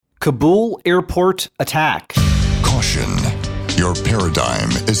Kabul airport attack. Caution. Your paradigm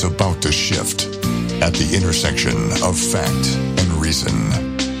is about to shift at the intersection of fact and reason.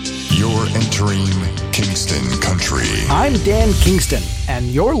 You're entering Kingston country. I'm Dan Kingston, and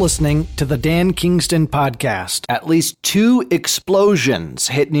you're listening to the Dan Kingston Podcast. At least 2 explosions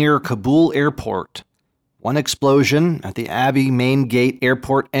hit near Kabul airport. One explosion at the Abbey Main Gate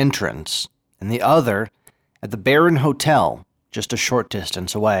airport entrance, and the other at the Baron Hotel, just a short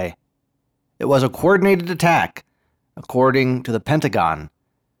distance away. It was a coordinated attack, according to the Pentagon.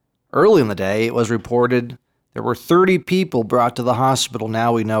 Early in the day, it was reported there were 30 people brought to the hospital.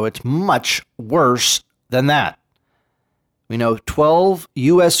 Now we know it's much worse than that. We know 12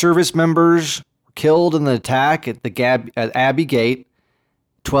 U.S. service members were killed in the attack at the Abbey Gate.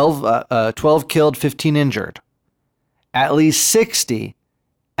 12 killed, 15 injured. At least 60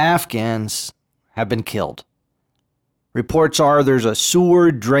 Afghans have been killed. Reports are there's a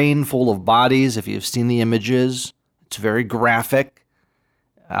sewer drain full of bodies. If you've seen the images, it's very graphic.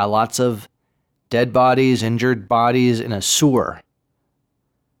 Lots of dead bodies, injured bodies in a sewer.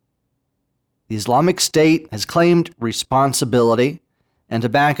 The Islamic State has claimed responsibility. And to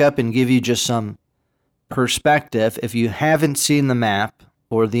back up and give you just some perspective, if you haven't seen the map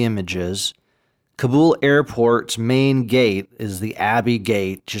or the images, Kabul Airport's main gate is the Abbey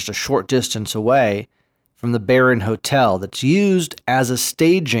Gate, just a short distance away from the Baron Hotel, that's used as a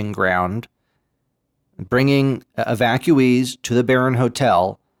staging ground, bringing evacuees to the Baron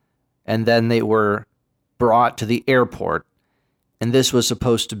Hotel, and then they were brought to the airport. And this was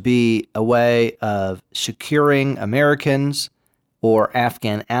supposed to be a way of securing Americans or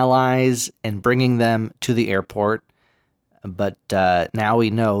Afghan allies and bringing them to the airport. But now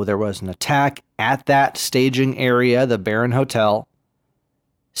we know there was an attack at that staging area, the Baron Hotel.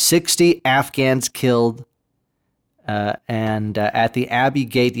 60 Afghans killed. And at the Abbey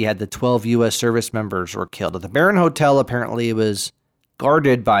Gate, you had the 12 U.S. service members were killed. At the Baron Hotel, apparently it was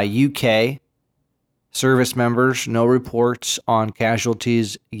guarded by UK service members. No reports on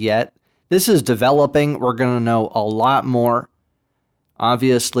casualties yet. This is developing. We're going to know a lot more.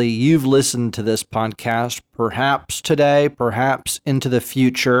 Obviously, you've listened to this podcast perhaps today, perhaps into the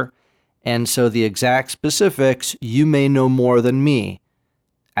future. And so the exact specifics, you may know more than me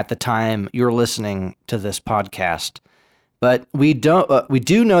at the time you're listening to this podcast. But we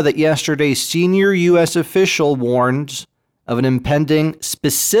do know that yesterday, senior U.S. official warns of an impending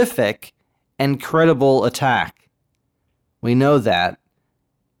specific and credible attack. We know that,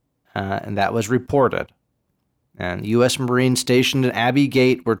 and that was reported. And U.S. Marines stationed at Abbey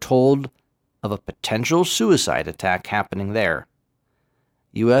Gate were told of a potential suicide attack happening there.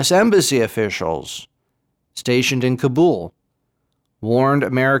 U.S. Embassy officials stationed in Kabul warned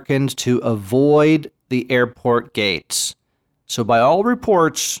Americans to avoid the airport gates. So by all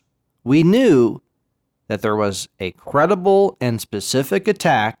reports, we knew that there was a credible and specific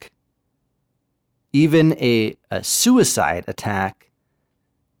attack, even a suicide attack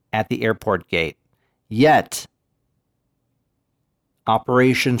at the airport gate. Yet,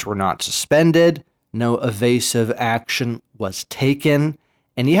 operations were not suspended, no evasive action was taken,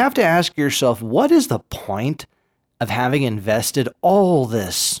 and you have to ask yourself, what is the point of having invested all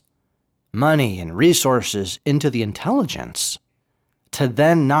this money and resources into the intelligence to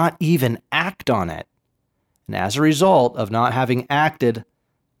then not even act on it? And as a result of not having acted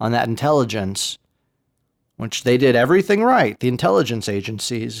on that intelligence, which they did everything right, the intelligence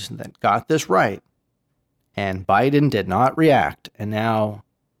agencies that got this right, and Biden did not react, and now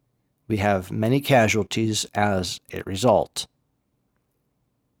we have many casualties as a result.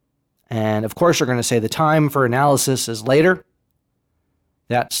 And of course, they're going to say the time for analysis is later.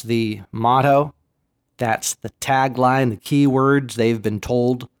 That's the motto. That's the tagline, the keywords they've been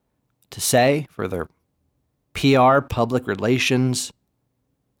told to say for their PR, public relations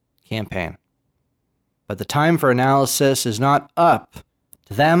campaign. But the time for analysis is not up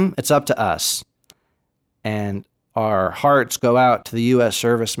to them, it's up to us. And our hearts go out to the U.S.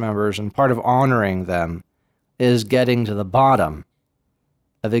 service members, and part of honoring them is getting to the bottom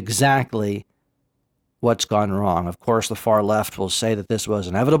of exactly what's gone wrong. Of course, the far left will say that this was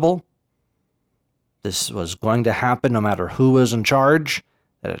inevitable. This was going to happen no matter who was in charge,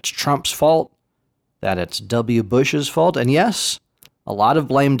 that it's Trump's fault, that it's W. Bush's fault. And yes, a lot of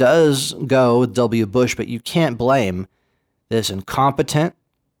blame does go with W. Bush, but you can't blame this incompetent,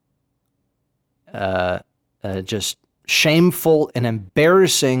 just shameful and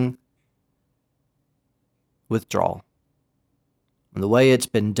embarrassing withdrawal. The way it's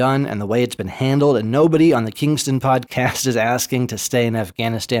been done and the way it's been handled, and nobody on the Kingston podcast is asking to stay in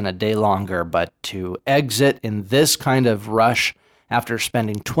Afghanistan a day longer, but to exit in this kind of rush after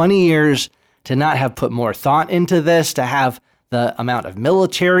spending 20 years to not have put more thought into this, to have the amount of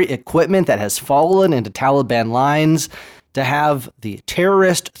military equipment that has fallen into Taliban lines, to have the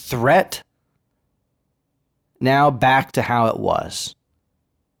terrorist threat now back to how it was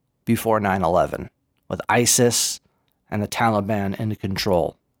before 9/11, with ISIS and the Taliban in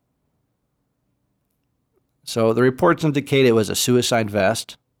control. So the reports indicate it was a suicide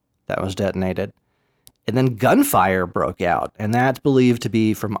vest that was detonated. And then gunfire broke out, and that's believed to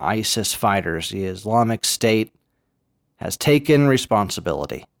be from ISIS fighters. The Islamic State has taken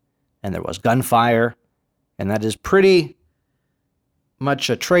responsibility, and there was gunfire, and that is pretty much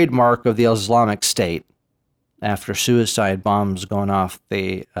a trademark of the Islamic State. After suicide bombs going off,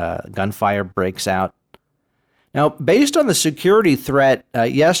 the gunfire breaks out. Now, based on the security threat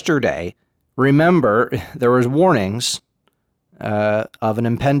yesterday, remember, there was warnings of an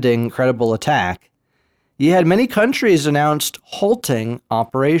impending credible attack. You had many countries announced halting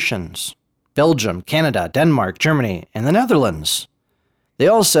operations. Belgium, Canada, Denmark, Germany, and the Netherlands. They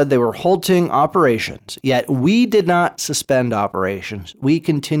all said they were halting operations, yet we did not suspend operations. We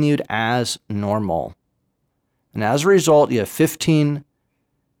continued as normal. And as a result, you have 15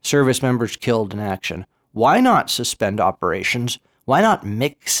 service members killed in action. Why not suspend operations? Why not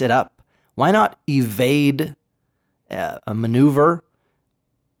mix it up? Why not evade a maneuver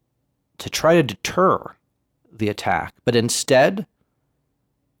to try to deter the attack? But instead,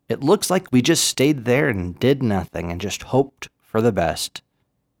 it looks like we just stayed there and did nothing and just hoped for the best.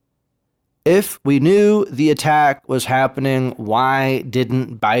 If we knew the attack was happening, why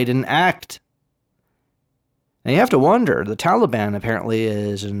didn't Biden act? And you have to wonder, the Taliban apparently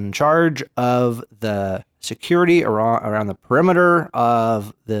is in charge of the security around the perimeter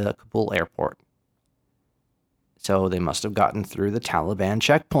of the Kabul airport. So they must have gotten through the Taliban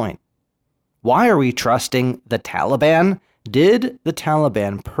checkpoint. Why are we trusting the Taliban? Did the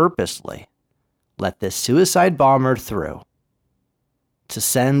Taliban purposely let this suicide bomber through to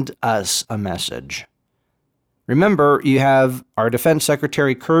send us a message? Remember, you have our Defense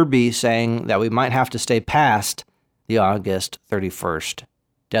Secretary Kirby saying that we might have to stay past the August 31st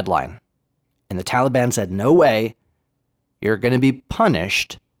deadline. And the Taliban said, no way, you're going to be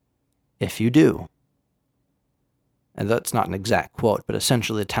punished if you do. And that's not an exact quote, but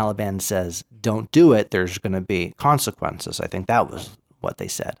essentially the Taliban says, don't do it, there's going to be consequences. I think that was what they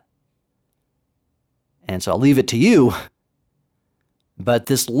said. And so I'll leave it to you. But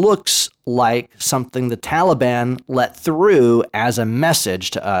this looks like something the Taliban let through as a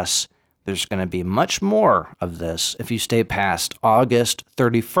message to us. There's going to be much more of this if you stay past August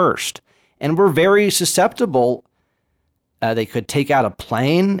 31st. And we're very susceptible. They could take out a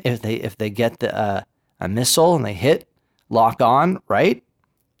plane if they get a missile and they hit, lock on, right?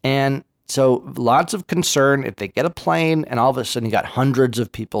 And so lots of concern if they get a plane and all of a sudden you got hundreds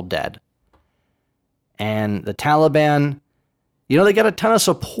of people dead. And the Taliban, they got a ton of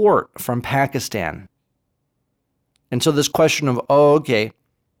support from Pakistan. And so this question of, the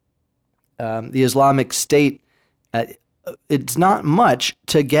Islamic State, it's not much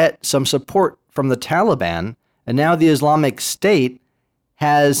to get some support from the Taliban. And now the Islamic State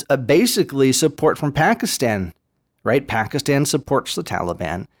has basically support from Pakistan, right? Pakistan supports the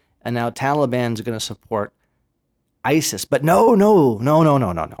Taliban. And now Taliban's going to support ISIS. But no.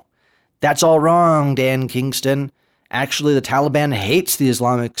 That's all wrong, Dan Kingston. Actually, the Taliban hates the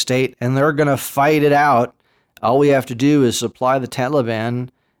Islamic State, and they're going to fight it out. All we have to do is supply the Taliban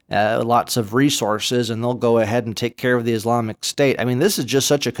lots of resources, and they'll go ahead and take care of the Islamic State. I mean, this is just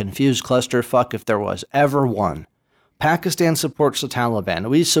such a confused clusterfuck if there was ever one. Pakistan supports the Taliban.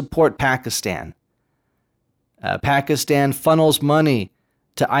 We support Pakistan. Pakistan funnels money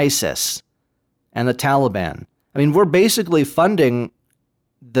to ISIS and the Taliban. I mean, we're basically funding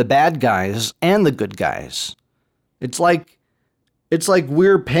the bad guys and the good guys. It's like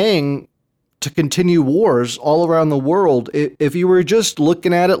we're paying to continue wars all around the world. If you were just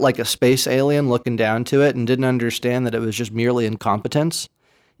looking at it like a space alien looking down to it and didn't understand that it was just merely incompetence,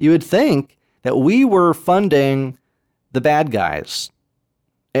 you would think that we were funding the bad guys.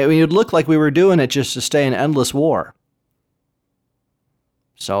 I mean, it would look like we were doing it just to stay in endless war.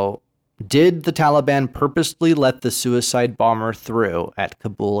 So, did the Taliban purposely let the suicide bomber through at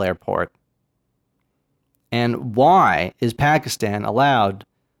Kabul airport? And why is Pakistan allowed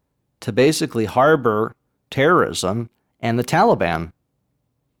to basically harbor terrorism and the Taliban?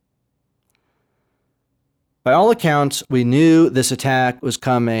 By all accounts, we knew this attack was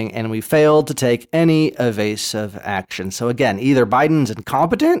coming and we failed to take any evasive action. So again, either Biden's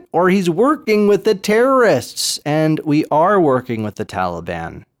incompetent or he's working with the terrorists, and we are working with the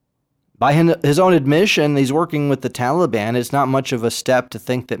Taliban. By his own admission, he's working with the Taliban. It's not much of a step to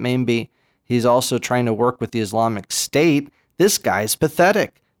think that maybe he's also trying to work with the Islamic State. This guy's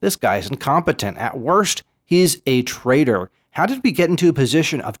pathetic. This guy's incompetent. At worst, he's a traitor. How did we get into a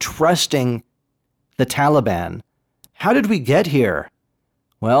position of trusting the Taliban? How did we get here?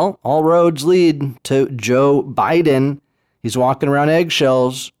 Well, all roads lead to Joe Biden. He's walking around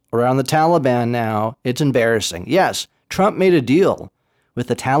eggshells around the Taliban now. It's embarrassing. Yes, Trump made a deal with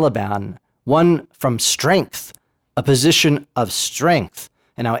the Taliban, one from strength, a position of strength.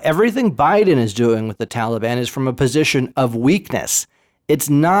 And now everything Biden is doing with the Taliban is from a position of weakness. It's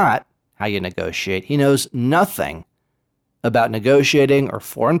not how you negotiate. He knows nothing about negotiating or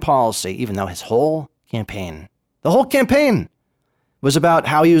foreign policy, even though his whole campaign, the whole campaign, was about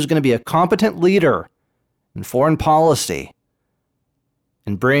how he was going to be a competent leader in foreign policy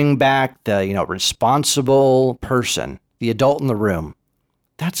and bring back the, responsible person, the adult in the room.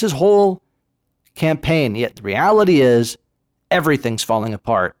 That's his whole campaign. Yet the reality is everything's falling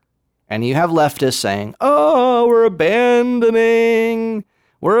apart. And you have leftists saying, oh, we're abandoning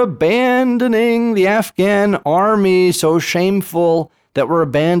the Afghan army. So shameful that we're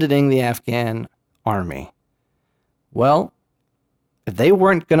abandoning the Afghan army. Well, if they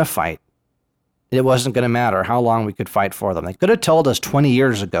weren't going to fight, it wasn't going to matter how long we could fight for them. They could have told us 20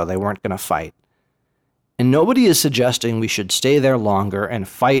 years ago they weren't going to fight. And nobody is suggesting we should stay there longer and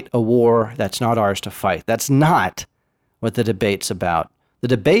fight a war that's not ours to fight. That's not what the debate's about. The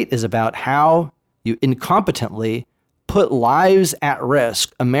debate is about how you incompetently put lives at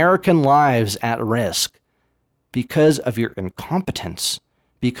risk, American lives at risk, because of your incompetence,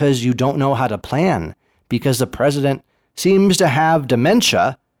 because you don't know how to plan, because the president seems to have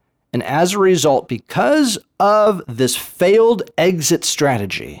dementia, and as a result, because of this failed exit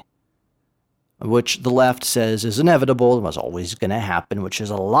strategy, which the left says is inevitable and was always going to happen, which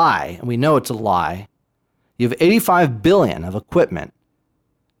is a lie, and we know it's a lie. You have $85 billion of equipment,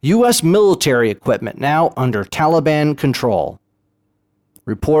 U.S. military equipment now under Taliban control.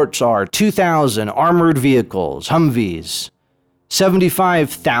 Reports are 2,000 armored vehicles, Humvees,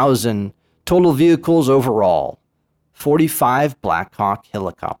 75,000 total vehicles overall, 45 Black Hawk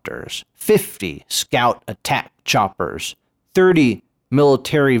helicopters, 50 Scout attack choppers, 30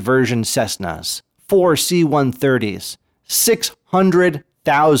 military version Cessnas, 4 C-130s,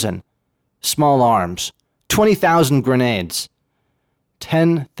 600,000 small arms, 20,000 grenades,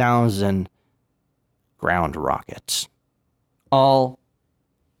 10,000 ground rockets, all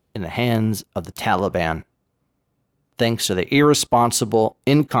in the hands of the Taliban, thanks to the irresponsible,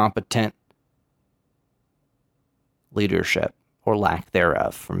 incompetent leadership, or lack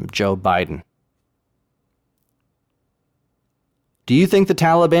thereof, from Joe Biden. Do you think the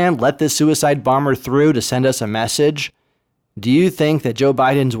Taliban let this suicide bomber through to send us a message? Do you think that Joe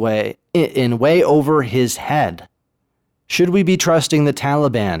Biden's way over his head? Should we be trusting the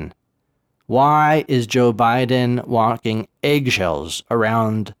Taliban? Why is Joe Biden walking eggshells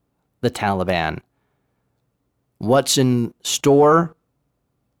around the Taliban? What's in store?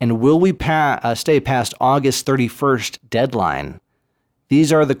 And will we stay past August 31st deadline?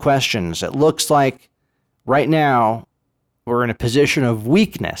 These are the questions. It looks like right now we're in a position of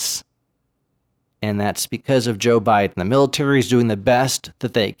weakness. And that's because of Joe Biden. The military is doing the best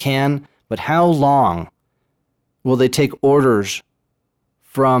that they can, but how long will they take orders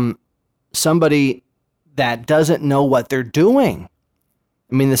from somebody that doesn't know what they're doing?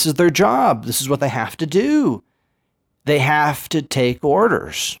 I mean, this is their job. This is what they have to do. They have to take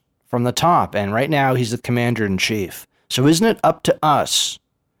orders from the top. And right now, he's the commander-in-chief. So isn't it up to us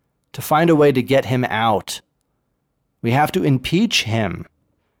to find a way to get him out? We have to impeach him.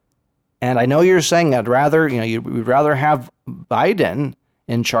 And I know you're saying I'd rather, you'd rather have Biden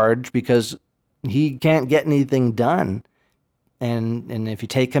in charge because he can't get anything done. And if you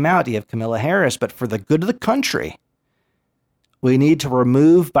take him out, you have Kamala Harris. But for the good of the country, we need to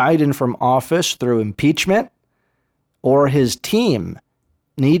remove Biden from office through impeachment, or his team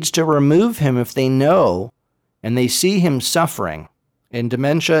needs to remove him if they know and they see him suffering. And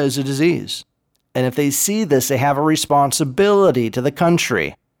dementia is a disease. And if they see this, they have a responsibility to the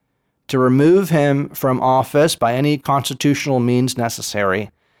country to remove him from office by any constitutional means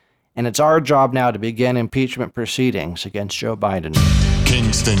necessary. And it's our job now to begin impeachment proceedings against Joe Biden.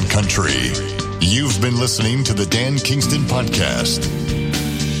 Kingston Country. You've been listening to the Dan Kingston Podcast.